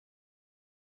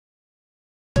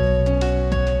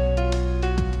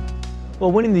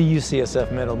Well, winning the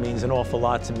UCSF Medal means an awful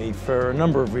lot to me for a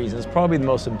number of reasons, probably the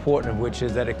most important of which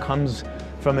is that it comes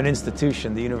from an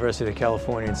institution, the University of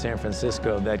California in San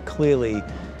Francisco, that clearly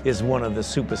is one of the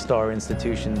superstar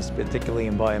institutions, particularly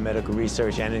in biomedical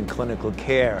research and in clinical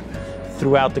care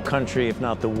throughout the country, if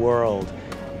not the world.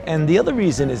 And the other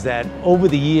reason is that over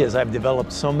the years I've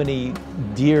developed so many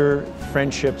dear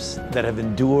friendships that have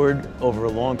endured over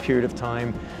a long period of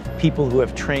time, people who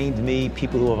have trained me,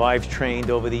 people who I've trained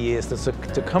over the years.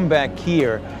 To come back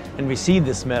here and receive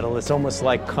this medal, it's almost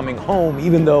like coming home.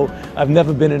 Even though I've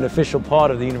never been an official part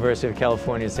of the University of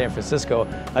California in San Francisco,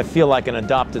 I feel like an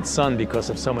adopted son because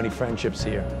of so many friendships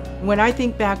here. When I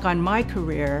think back on my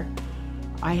career,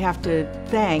 I have to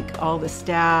thank all the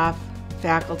staff,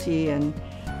 faculty, and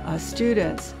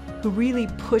students who really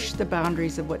pushed the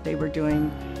boundaries of what they were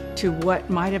doing to what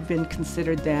might have been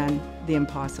considered then the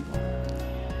impossible.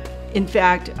 In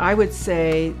fact, I would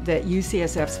say that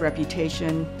UCSF's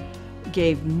reputation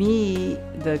gave me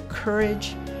the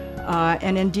courage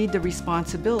and indeed the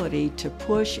responsibility to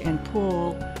push and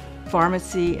pull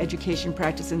pharmacy, education,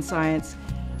 practice, and science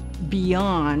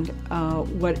beyond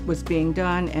what was being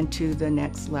done and to the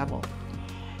next level.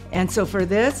 And so for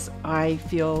this, I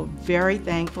feel very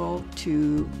thankful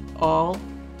to all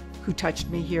who touched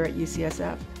me here at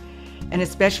UCSF, and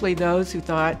especially those who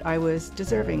thought I was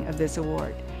deserving of this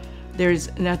award.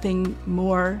 There's nothing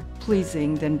more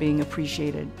pleasing than being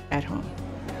appreciated at home.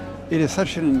 It is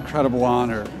such an incredible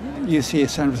honor. UCSF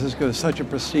San Francisco is such a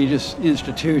prestigious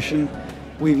institution.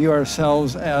 We view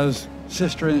ourselves as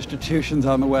sister institutions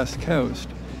on the West Coast.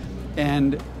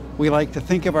 And we like to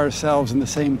think of ourselves in the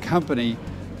same company,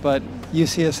 but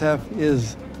UCSF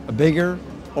is a bigger,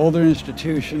 older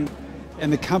institution,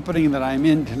 and the company that I'm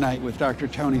in tonight with Dr.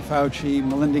 Tony Fauci,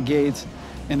 Melinda Gates,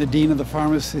 and the Dean of the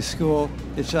Pharmacy School,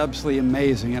 it's absolutely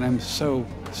amazing, and I'm so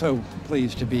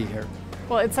pleased to be here.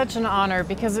 Well, it's such an honor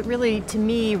because it really, to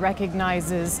me,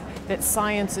 recognizes that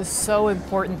science is so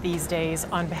important these days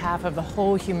on behalf of the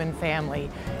whole human family.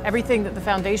 Everything that the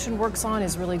foundation works on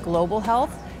is really global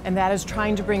health, and that is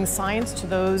trying to bring science to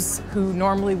those who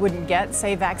normally wouldn't get,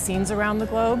 say, vaccines around the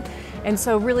globe. And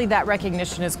so really that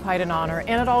recognition is quite an honor.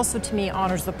 And it also, to me,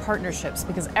 honors the partnerships,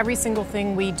 because every single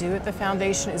thing we do at the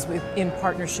foundation is in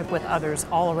partnership with others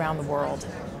all around the world.